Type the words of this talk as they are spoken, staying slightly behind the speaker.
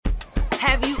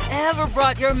Have you ever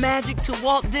brought your magic to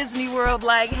Walt Disney World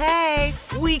like, hey,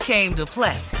 we came to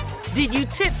play? Did you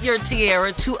tip your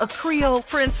tiara to a Creole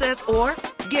princess or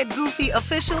get goofy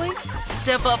officially?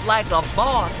 Step up like a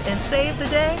boss and save the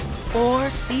day? Or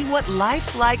see what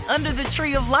life's like under the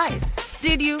tree of life?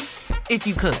 Did you? If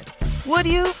you could. Would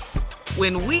you?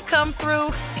 When we come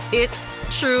through, it's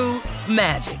true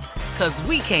magic. 'Cause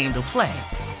we came to play.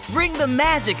 Bring the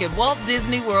magic at Walt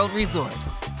Disney World Resort.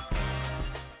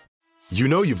 You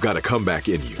know you've got a comeback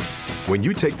in you. When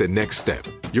you take the next step,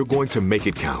 you're going to make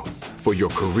it count. For your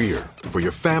career, for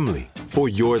your family, for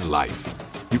your life.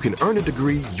 You can earn a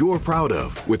degree you're proud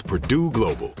of with Purdue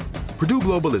Global. Purdue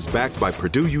Global is backed by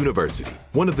Purdue University,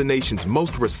 one of the nation's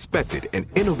most respected and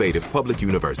innovative public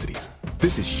universities.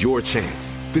 This is your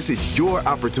chance. This is your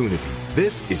opportunity.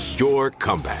 This is your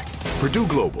comeback. Purdue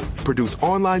Global, Purdue's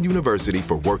online university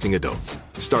for working adults.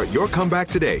 Start your comeback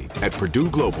today at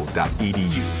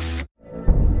purdueglobal.edu.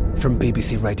 From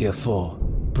BBC Radio 4,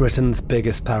 Britain's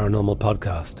biggest paranormal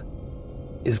podcast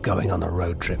is going on a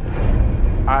road trip.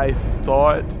 I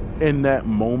thought in that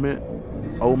moment,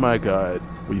 oh my God,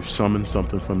 we've summoned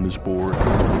something from this board.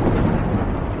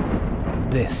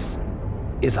 This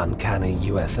is Uncanny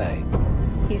USA.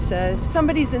 He says,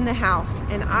 somebody's in the house,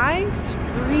 and I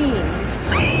screamed.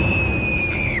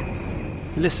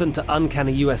 Listen to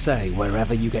Uncanny USA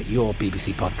wherever you get your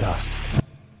BBC podcasts,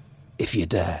 if you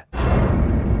dare.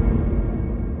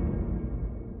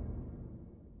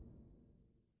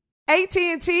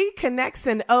 AT&T connects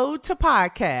an ode to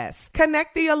podcasts.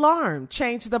 Connect the alarm.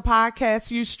 Change the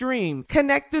podcast you stream.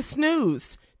 Connect the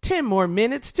snooze. 10 more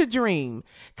minutes to dream.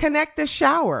 Connect the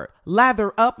shower.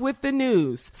 Lather up with the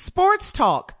news. Sports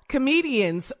talk,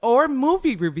 comedians, or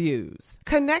movie reviews.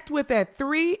 Connect with that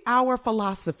 3-hour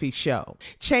philosophy show.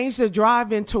 Change the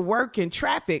drive into work in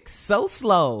traffic so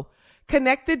slow.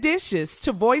 Connect the dishes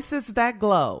to voices that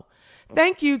glow.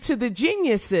 Thank you to the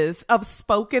geniuses of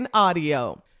spoken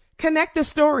audio. Connect the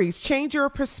stories, change your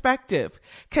perspective.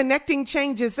 Connecting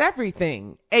changes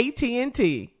everything.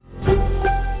 AT&T.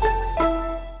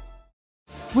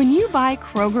 When you buy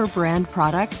Kroger brand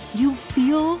products, you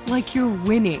feel like you're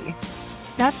winning.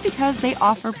 That's because they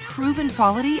offer proven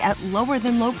quality at lower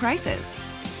than low prices.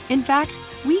 In fact,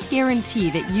 we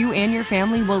guarantee that you and your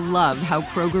family will love how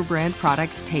Kroger brand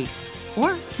products taste,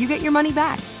 or you get your money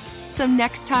back. So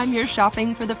next time you're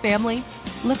shopping for the family,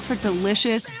 look for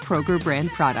delicious Kroger brand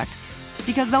products,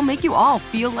 because they'll make you all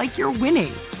feel like you're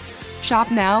winning.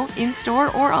 Shop now,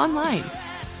 in-store, or online.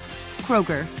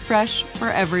 Kroger, fresh for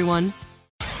everyone.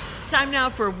 Time now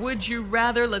for Would You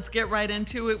Rather. Let's get right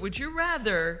into it. Would you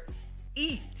rather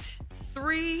eat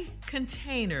 3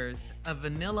 containers of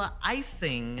vanilla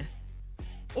icing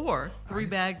or 3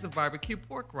 bags of barbecue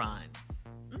pork rinds?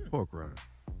 Pork rinds.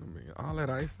 I mean, all that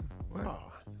icing? What?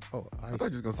 Oh, I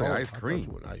thought you was going to say ice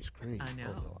cream. Ice cream. I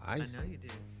know. Oh, no, I know you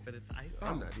did, but it's icing.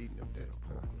 I'm not eating them damn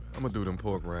pork rinds. I'm going to do them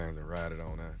pork rinds and ride it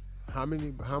on that.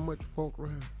 How much pork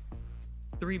rinds?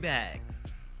 3 bags.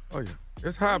 Oh, yeah.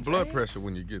 It's high blood pressure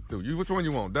when you get through. Which one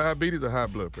you want? Diabetes or high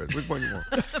blood pressure? Which one you want?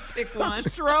 Pick one.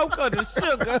 Stroke or the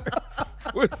sugar?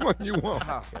 Which one you want?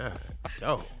 Oh,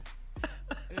 God.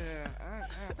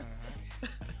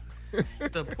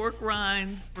 The pork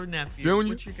rinds for nephew.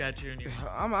 Junior? What you got, Junior?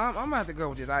 I'm gonna have to go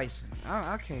with this icing.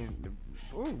 I can't.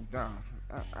 Ooh, no.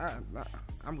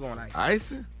 I'm going icing.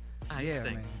 Icing? Icing. Yeah,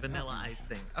 man. Vanilla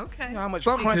icing. Okay. You know how much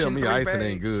Something crunch tell in me 3 icing bags?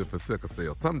 ain't good for sickle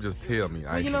cell. Something just tell me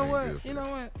Well, icing you know ain't what? good for You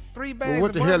know what? 3 Well, bags what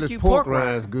of the hell is barbecue pork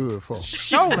rinds good for?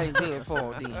 Sure ain't good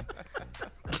for it, then.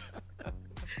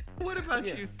 What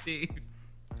about you, Steve?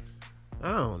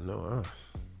 I don't know.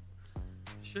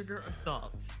 Sugar or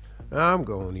salt? I'm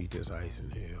going to eat this icing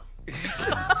here.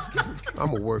 I'm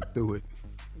going to work through it.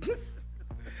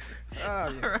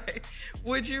 All right.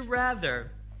 Would you rather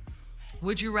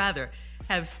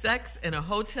have sex in a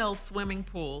hotel swimming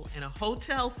pool,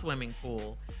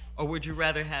 or would you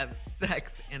rather have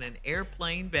sex in an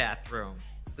airplane bathroom?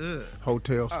 Ugh.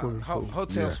 Hotel swimming pool.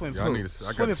 Hotel swimming I pool. got to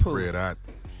Swimming pool. spread out.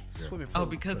 Yeah. Swimming pool. Oh,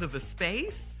 because of the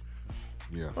space?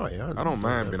 Yeah. Oh, yeah. I don't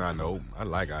mind being out in the open. I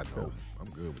like out in the open. I'm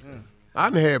good with that. I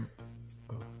done had.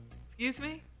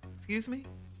 Excuse me?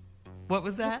 What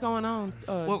was that? What's going on?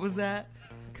 What was that?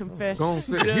 Confession. Go on,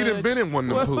 say it. He done been in one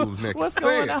of them pools naked. What's Say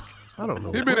going it. on? I don't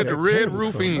know. He been at the Red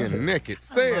Roof Inn naked.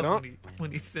 Say it, huh?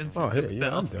 When he censors Oh, hell, himself.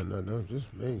 yeah, I'm done. No, just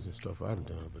amazing stuff I've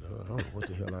done, but I don't know what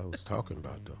the hell I was talking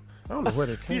about, though. I don't know where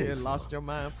that came You from. had lost your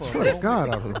mind for a Swear to moment. God,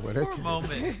 I don't know where that For a came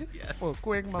moment. Yeah. For a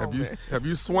quick moment. Have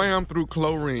you swam through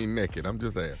chlorine naked? I'm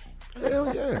just asking. from.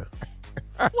 Hell yeah.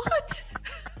 What?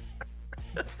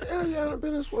 Hell yeah, I done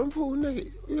been in a swimming pool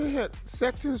naked. You ain't had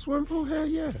sex in a swimming pool? Hell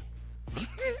yeah.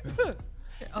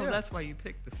 Oh, that's why you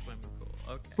picked the swimming pool.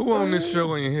 Okay. Who on this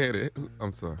show ain't had it?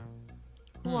 I'm sorry.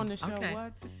 Who on the show? Okay.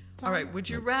 What? All right. Would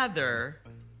you rather?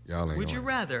 Y'all ain't. Would you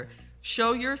rather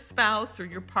show your spouse or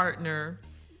your partner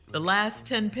the last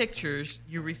 10 pictures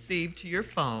you received to your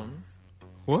phone?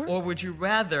 What? Or would you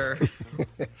rather?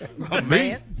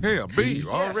 B? Hell, B.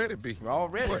 Already B.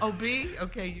 Already. Oh, B?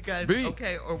 Okay, you guys. B.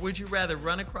 Okay. Or would you rather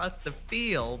run across the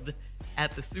field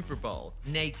at the Super Bowl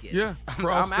naked? Yeah,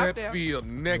 cross I'm out that there. field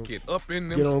naked, up in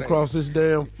them Get on stands. across this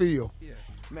damn field. Yeah.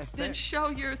 Then show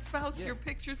your spouse your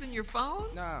pictures in your phone?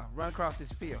 Nah, run across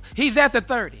this field. He's at the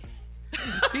 30.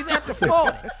 He's at the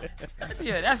 40.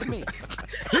 Yeah, that's me.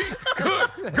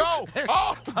 Good. Go.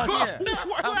 Oh, Yeah.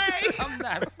 Wait. I'm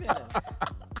not finished.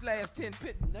 Last 10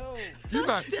 pit. No. You're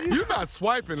not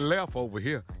swiping left over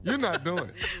here. You're not doing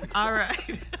it. All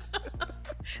right.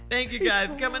 Thank you, guys.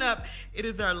 Coming up, it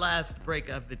is our last break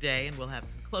of the day, and we'll have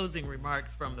some closing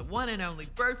remarks from the one and only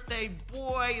birthday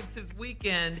boy. It's his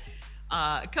weekend.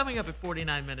 Coming up at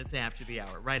 49 minutes after the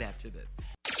hour, right after this.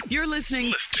 You're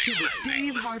listening to the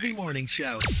Steve Harvey Morning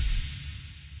Show.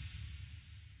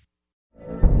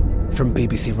 From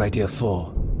BBC Radio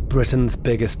 4, Britain's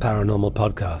biggest paranormal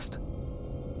podcast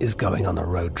is going on a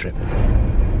road trip.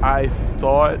 I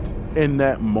thought in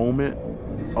that moment,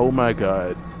 oh my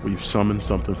God, we've summoned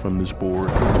something from this board.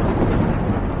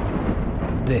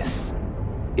 This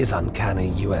is Uncanny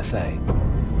USA.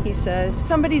 He says,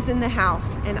 somebody's in the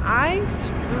house, and I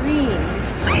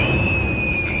screamed.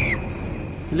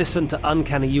 Listen to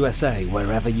Uncanny USA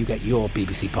wherever you get your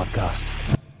BBC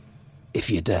podcasts, if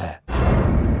you dare.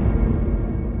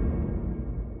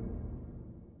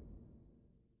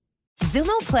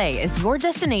 Xumo Play is your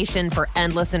destination for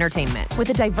endless entertainment. With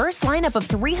a diverse lineup of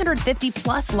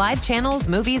 350-plus live channels,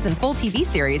 movies, and full TV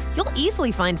series, you'll easily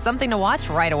find something to watch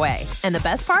right away. And the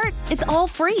best part? It's all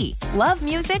free. Love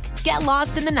music? Get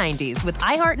lost in the 90s with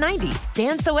iHeart 90s,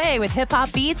 dance away with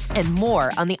hip-hop beats, and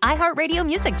more on the iHeartRadio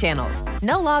music channels.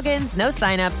 No logins, no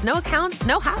signups, no accounts,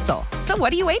 no hassle. So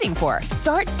what are you waiting for?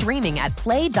 Start streaming at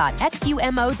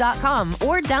play.xumo.com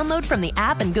or download from the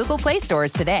app and Google Play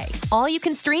stores today. All you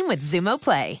can stream with Xumo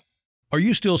Play. Are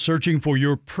you still searching for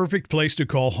your perfect place to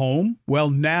call home? Well,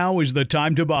 now is the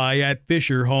time to buy at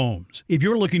Fisher Homes. If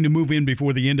you're looking to move in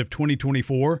before the end of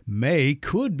 2024, May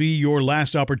could be your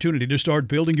last opportunity to start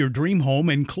building your dream home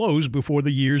and close before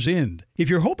the year's end. If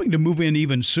you're hoping to move in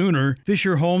even sooner,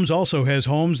 Fisher Homes also has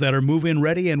homes that are move-in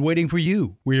ready and waiting for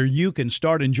you, where you can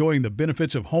start enjoying the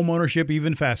benefits of homeownership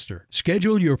even faster.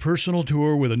 Schedule your personal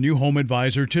tour with a new home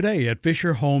advisor today at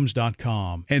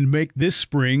FisherHomes.com and make this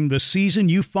spring the season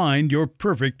you find your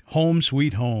perfect home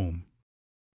sweet home.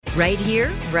 Right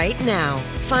here, right now.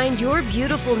 Find your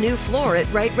beautiful new floor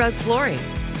at Right Rug Flooring.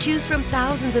 Choose from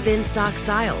thousands of in-stock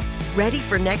styles, ready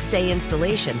for next day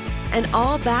installation, and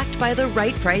all backed by the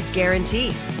right price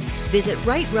guarantee. Visit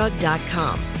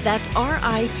rightrug.com. That's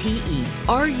RITERUG.com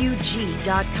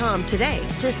today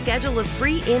to schedule a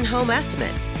free in-home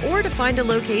estimate or to find a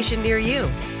location near you.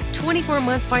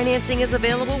 24-month financing is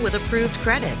available with approved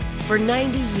credit. For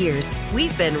 90 years,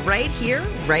 we've been right here,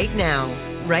 right now.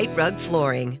 Right Rug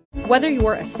Flooring. Whether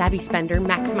you're a savvy spender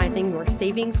maximizing your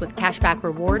savings with cashback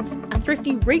rewards, a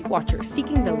thrifty rate watcher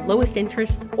seeking the lowest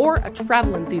interest, or a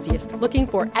travel enthusiast looking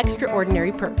for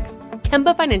extraordinary perks,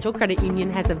 Kemba Financial Credit Union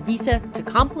has a visa to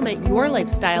complement your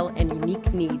lifestyle and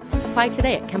unique needs. Apply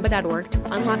today at Kemba.org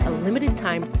to unlock a limited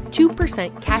time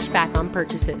 2% cash back on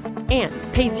purchases and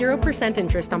pay 0%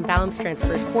 interest on balance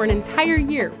transfers for an entire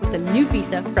year with a new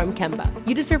visa from Kemba.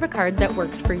 You deserve a card that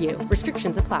works for you.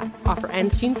 Restrictions apply. Offer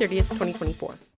ends June 30th, 2024.